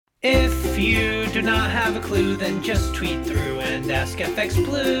If you do not have a clue, then just tweet through and ask FX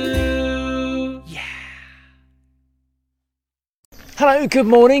Blue. Yeah. Hello, good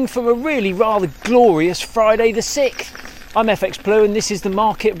morning from a really rather glorious Friday the 6th. I'm FX Blue and this is the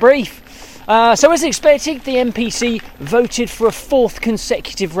market brief. So as expected, the MPC voted for a fourth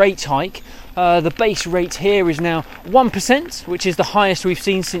consecutive rate hike. The base rate here is now 1%, which is the highest we've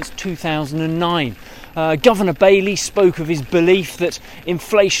seen since 2009. Governor Bailey spoke of his belief that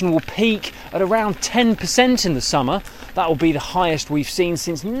inflation will peak at around 10% in the summer. That will be the highest we've seen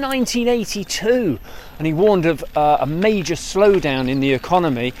since 1982. And he warned of a major slowdown in the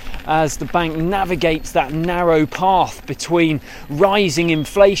economy as the bank navigates that narrow path between rising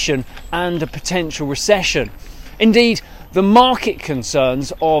inflation and a potential recession. Indeed, the market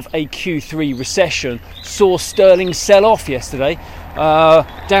concerns of a Q3 recession saw sterling sell off yesterday,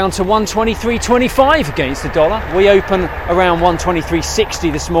 down to 123.25 against the dollar. We opened around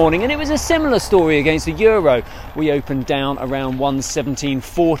 123.60 this morning, and it was a similar story against the euro. We opened down around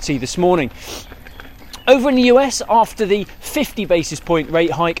 117.40 this morning. Over in the US, after the 50 basis point rate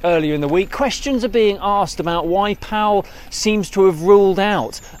hike earlier in the week, questions are being asked about why Powell seems to have ruled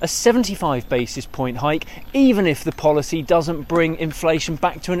out a 75 basis point hike, even if the policy doesn't bring inflation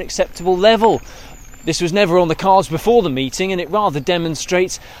back to an acceptable level. This was never on the cards before the meeting, and it rather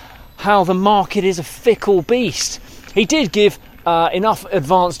demonstrates how the market is a fickle beast. He did give enough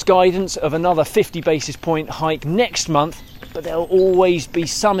advanced guidance of another 50 basis point hike next month, but there'll always be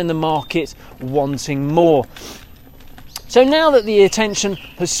some in the market wanting more. So now that the attention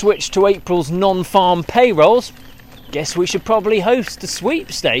has switched to April's non-farm payrolls, guess we should probably host the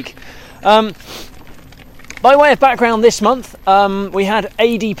sweepstake. By way of background, this month we had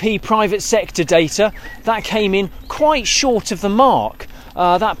ADP private sector data that came in quite short of the mark.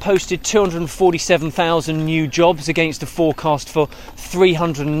 That posted 247,000 new jobs against a forecast for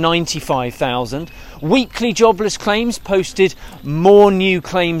 395,000. Weekly jobless claims posted more new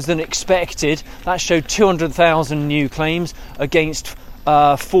claims than expected. That showed 200,000 new claims against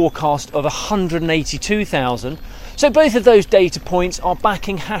a forecast of 182,000. So both of those data points are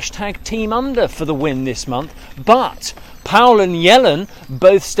backing hashtag Team Under for the win this month. But Powell and Yellen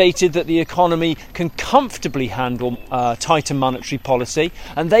both stated that the economy can comfortably handle tighter monetary policy,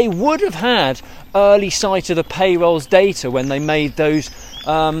 and they would have had early sight of the payrolls data when they made those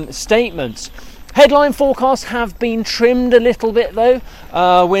statements. Headline forecasts have been trimmed a little bit though.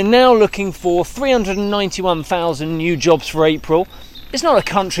 We're now looking for 391,000 new jobs for April. It's not a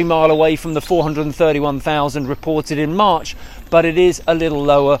country mile away from the 431,000 reported in March, but it is a little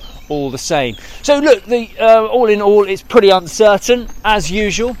lower all the same. So look, all in all, it's pretty uncertain, as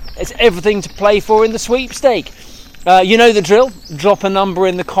usual. It's everything to play for in the sweepstake. You know the drill. Drop a number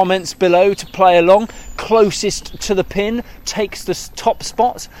in the comments below to play along. Closest to the pin takes the top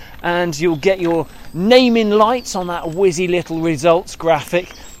spot, and you'll get your name in lights on that whizzy little results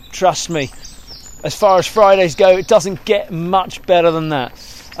graphic. Trust me. As far as Fridays go, it doesn't get much better than that.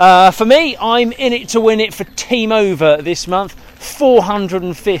 For me, I'm in it to win it for Team Over this month.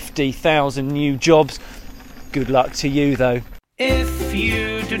 450,000 new jobs. Good luck to you, though. If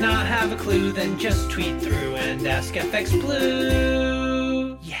you do not have a clue, then just tweet through and ask FX Blue.